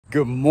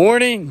Good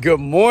morning,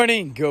 good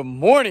morning, good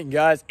morning,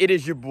 guys. It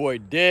is your boy,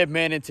 Dead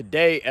Man, and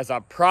today, as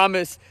I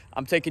promised,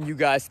 I'm taking you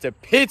guys to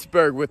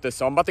Pittsburgh with us.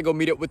 So I'm about to go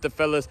meet up with the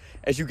fellas.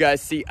 As you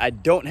guys see, I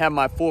don't have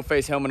my full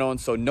face helmet on,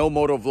 so no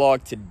moto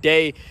vlog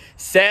today.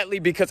 Sadly,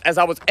 because as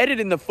I was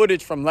editing the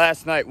footage from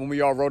last night when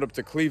we all rode up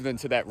to Cleveland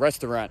to that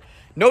restaurant,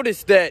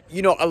 noticed that,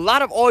 a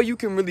lot of all you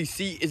can really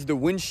see is the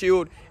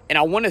windshield. And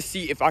I want to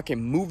see if I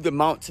can move the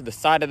mount to the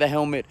side of the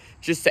helmet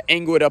just to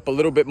angle it up a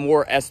little bit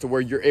more as to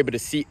where you're able to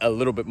see a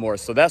little bit more.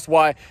 So that's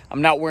why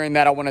I'm not wearing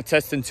that. I want to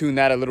test and tune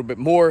that a little bit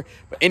more.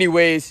 But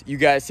anyways, you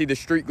guys see the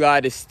Street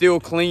Glide is still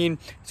clean.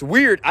 It's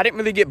weird. I didn't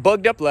really get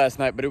bugged up last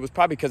night, but it was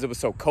probably because it was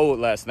so cold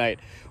last night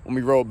when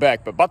we rode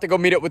back. But about to go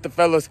meet up with the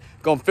fellas.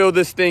 Gonna fill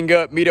this thing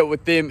up, meet up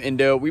with them,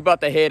 and we about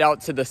to head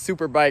out to the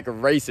Superbike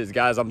races,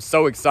 guys. I'm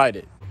so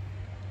excited.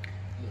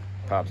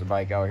 Pops the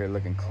bike out here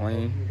looking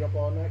clean.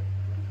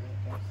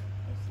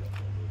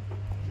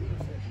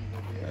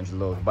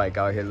 Angelo's bike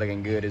out here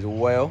looking good as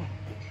well.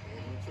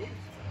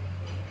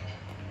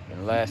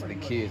 And last, the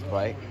kids'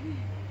 bike.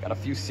 Got a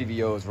few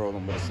CVOs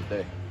rolling with us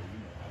today.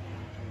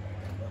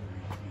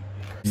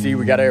 See,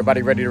 we got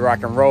everybody ready to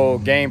rock and roll.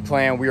 Game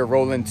plan, we are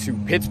rolling to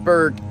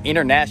Pittsburgh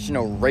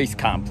International Race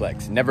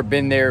Complex. Never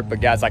been there, but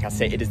guys, like I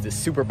said, it is the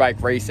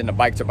Superbike race, and the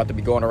bikes are about to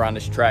be going around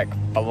this track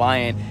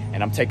flying,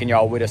 and I'm taking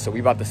y'all with us. So we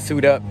about to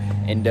suit up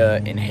and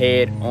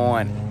head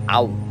on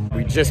out.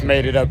 We just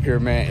made it up here,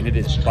 man, and it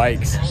is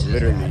bikes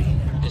literally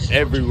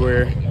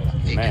everywhere.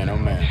 Man, oh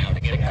man.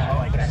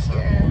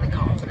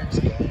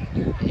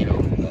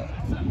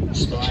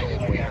 Spatial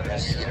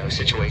awareness,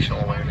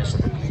 situational awareness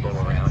of the people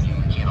around you.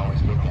 You can't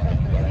always look at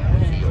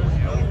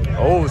it.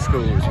 Old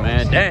schools,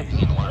 man. Dang. It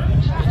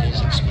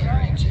is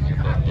experience in your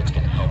book that's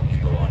going to help you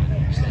go on to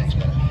these things.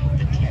 But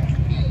the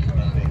technique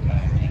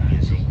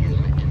is a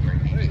good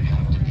different thing to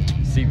have to be.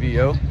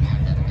 CVO.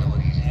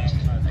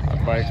 Our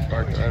bike's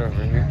parked right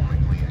over here.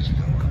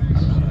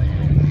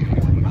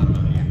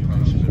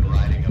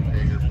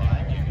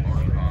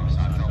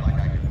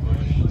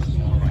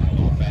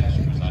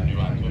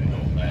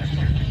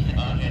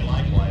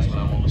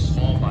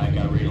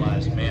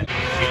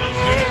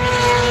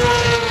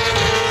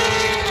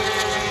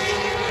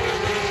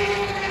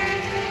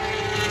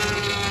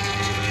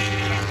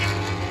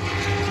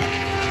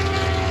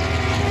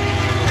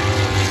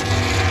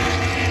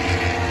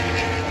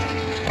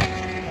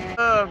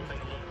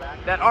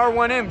 That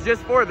R1M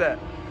just for that.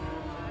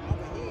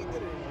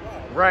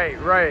 Right.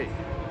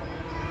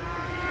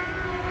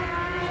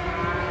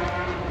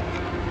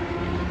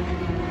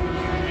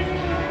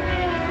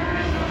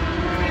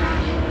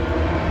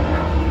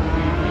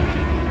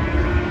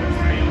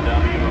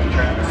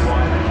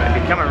 I'd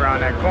be coming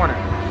around that corner.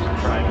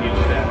 Try and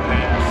use that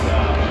pass.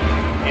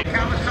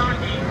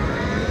 Kawasaki.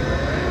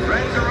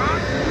 Reds are on.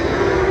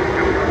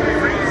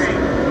 Racing.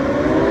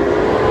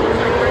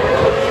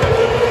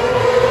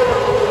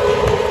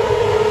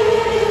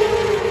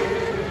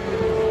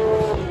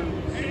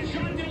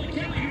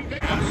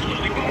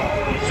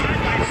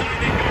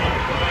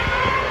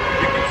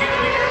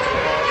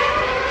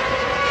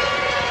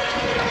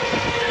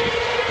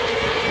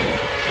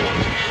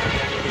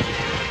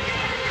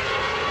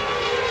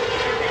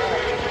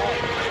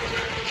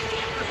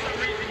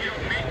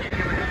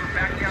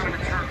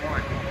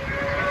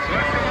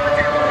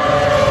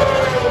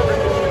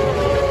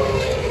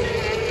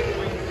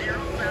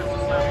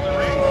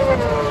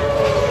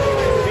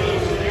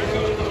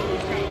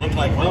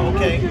 Like, well,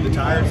 okay, the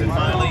tires had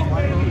finally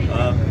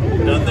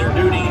done their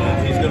duty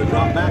and he's going to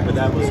drop back, but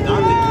that was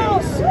not the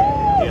case.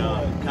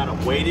 He kind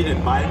of waited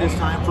and bided his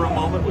time for a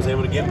moment, was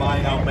able to get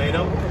by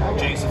Almeida.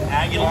 Jason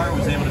Aguilar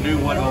was able to do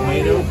what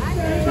Almeida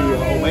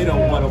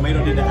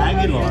did to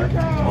Aguilar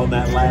on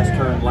that last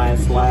turn,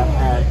 last lap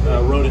at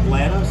Road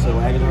Atlanta. So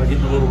Aguilar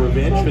getting a little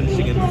revenge,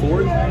 finishing in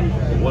fourth.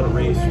 What a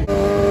race.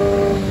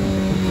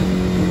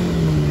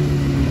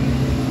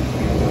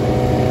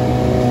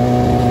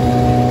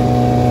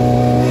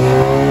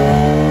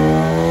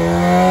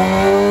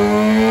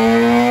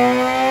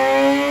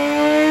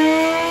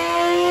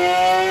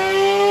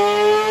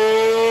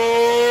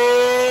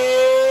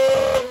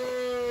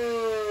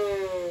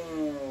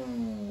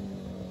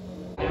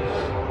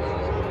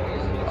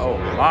 Oh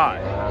my.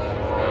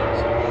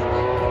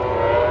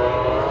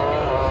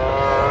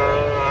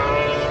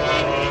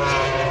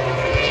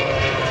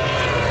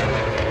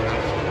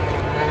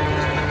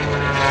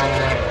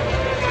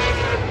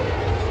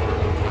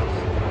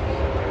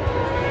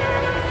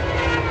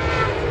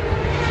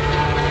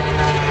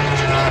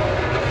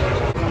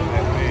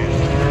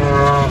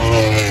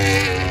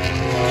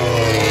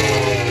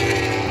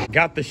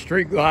 Got the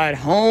Street Glide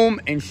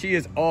home, and she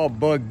is all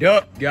bugged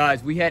up,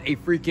 guys. We had a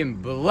freaking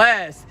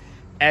blast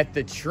at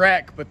the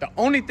track, but the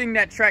only thing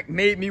that track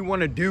made me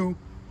want to do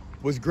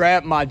was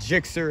grab my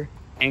Gixxer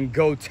and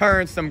go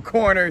turn some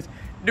corners,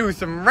 do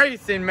some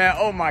racing, man.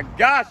 Oh my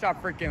gosh, I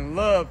freaking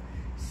love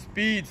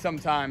speed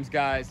sometimes,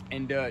 guys.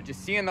 And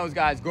just seeing those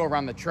guys go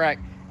around the track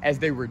as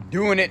they were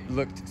doing it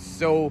looked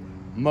so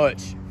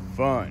much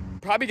fun.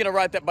 probably gonna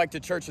ride that bike to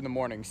church in the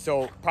morning.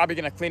 So probably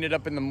gonna clean it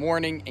up in the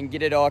morning and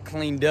get it all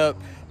cleaned up.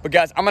 But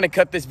guys, I'm gonna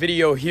cut this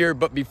video here.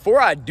 But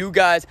before I do,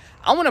 guys,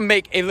 I wanna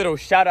make a little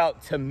shout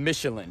out to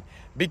Michelin,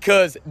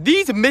 because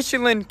these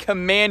Michelin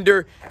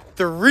Commander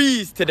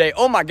 3s today,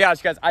 oh my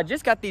gosh, guys, I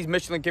just got these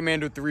Michelin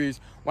Commander 3s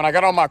when I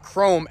got on my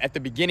chrome at the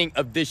beginning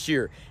of this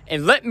year.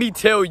 And let me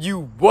tell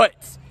you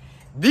what,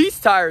 these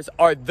tires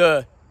are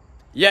the,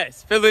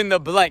 yes, fill in the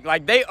blank.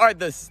 Like, they are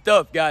the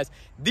stuff, guys.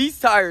 These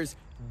tires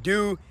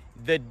do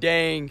the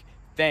dang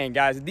thing,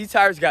 guys. These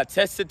tires got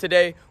tested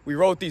today. We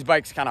rode these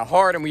bikes kind of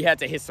hard and we had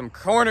to hit some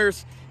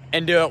corners.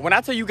 And when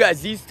I tell you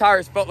guys, these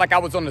tires felt like I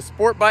was on the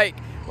sport bike.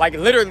 Like,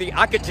 literally,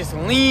 I could just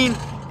lean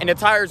and the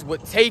tires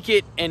would take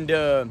it. And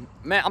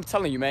man, I'm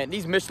telling you, man,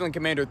 these Michelin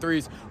Commander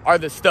 3s are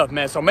the stuff,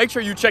 man. So make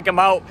sure you check them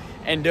out.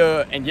 And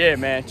yeah,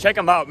 man, check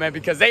them out, man,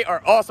 because they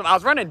are awesome. I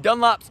was running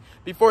Dunlops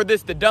before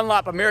this, the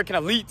Dunlop American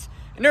Elites,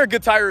 and they're a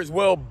good tire as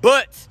well.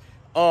 But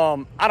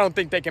I don't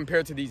think they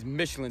compare to these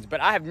Michelins. But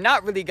I have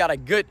not really got a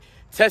good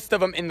test of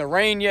them in the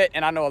rain yet.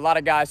 And I know a lot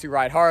of guys who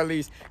ride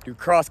Harleys, do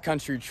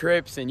cross-country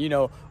trips, and, you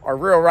know, are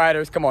real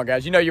riders. Come on,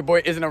 guys. You know your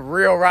boy isn't a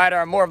real rider.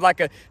 I'm more of like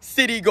a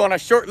city going a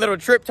short little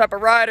trip type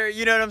of rider.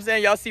 You know what I'm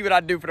saying? Y'all see what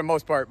I do for the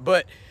most part.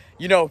 But,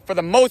 you know, for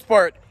the most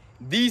part,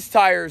 these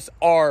tires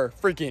are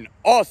freaking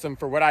awesome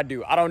for what I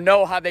do. I don't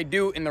know how they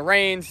do in the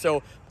rain. So,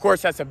 of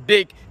course, that's a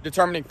big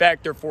determining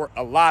factor for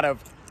a lot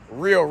of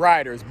real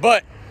riders.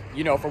 But,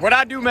 you know, for what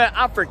I do, man,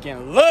 I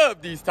freaking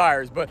love these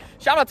tires. But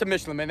shout out to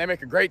Michelin, man. They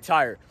make a great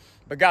tire.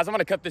 But guys, I'm going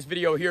to cut this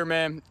video here,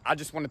 man. I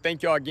just want to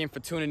thank y'all again for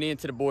tuning in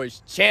to the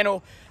boys'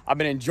 channel. I've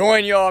been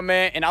enjoying y'all,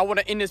 man. And I want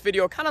to end this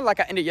video kind of like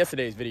I ended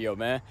yesterday's video,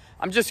 man.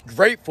 I'm just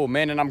grateful,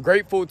 man. And I'm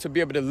grateful to be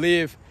able to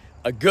live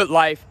a good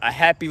life, a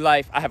happy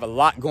life. I have a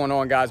lot going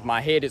on, guys. My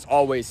head is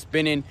always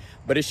spinning.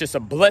 But it's just a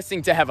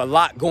blessing to have a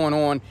lot going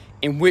on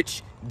in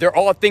which they're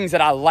all things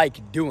that I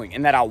like doing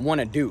and that I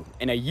want to do.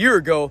 And a year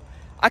ago,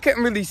 I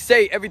couldn't really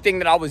say everything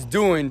that I was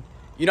doing,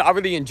 you know, I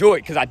really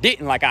enjoyed, because I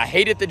didn't. Like, I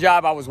hated the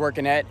job I was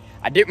working at.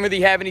 I didn't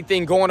really have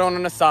anything going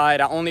on the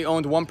side. I only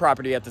owned one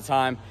property at the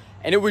time.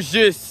 And it was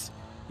just,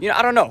 you know,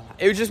 I don't know.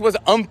 It just was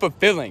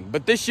unfulfilling.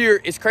 But this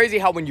year, it's crazy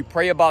how when you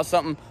pray about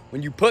something,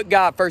 when you put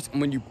God first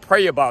and when you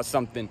pray about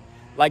something,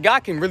 like,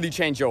 God can really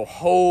change your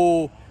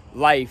whole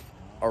life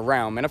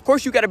around. And of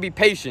course, you got to be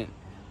patient.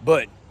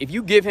 But if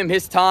you give him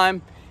his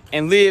time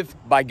and live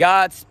by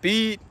God's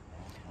speed,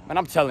 man,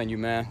 I'm telling you,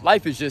 man,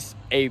 life is just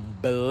a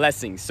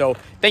blessing. So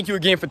thank you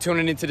again for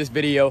tuning into this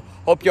video.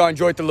 Hope y'all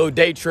enjoyed the little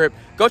day trip.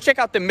 Go check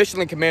out the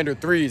Michelin Commander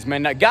 3s,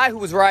 man. That guy who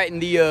was riding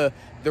the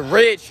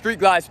red Street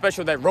Glide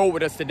Special that rode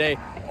with us today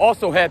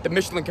also had the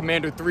Michelin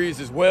Commander 3s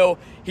as well.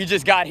 He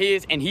just got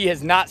his, and he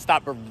has not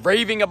stopped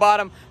raving about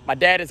them. My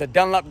dad is a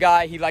Dunlop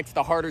guy. He likes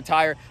the harder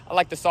tire. I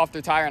like the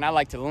softer tire, and I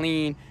like to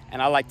lean,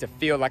 and I like to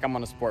feel like I'm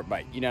on a sport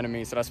bike. You know what I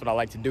mean? So that's what I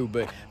like to do.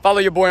 But follow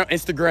your boy on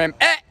Instagram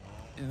at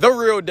The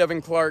Real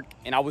Devin Clark,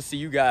 and I will see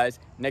you guys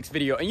next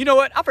video. And you know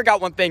what? I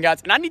forgot one thing,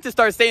 guys, and I need to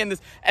start saying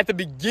this at the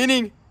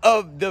beginning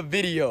of the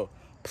video.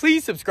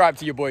 Please subscribe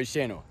to your boy's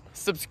channel.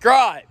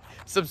 Subscribe.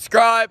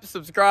 Subscribe.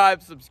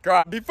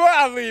 Before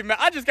I leave, man,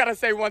 I just gotta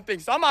say one thing.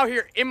 So I'm out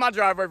here in my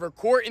driveway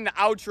recording the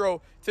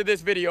outro to this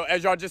video,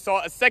 as y'all just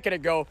saw a second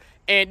ago,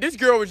 and this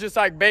girl was just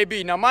like,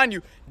 baby. Now, mind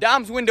you,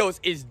 Dom's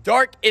windows is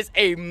dark as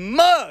a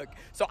mug,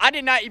 so I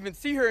did not even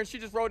see her, and she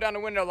just rolled down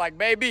the window like,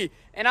 baby.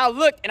 And I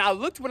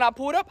looked when I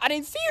pulled up, I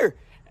didn't see her,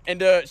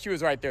 and she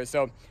was right there.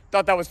 So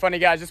thought that was funny,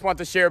 guys. Just wanted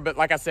to share, but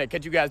like I said,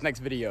 catch you guys next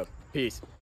video. Peace.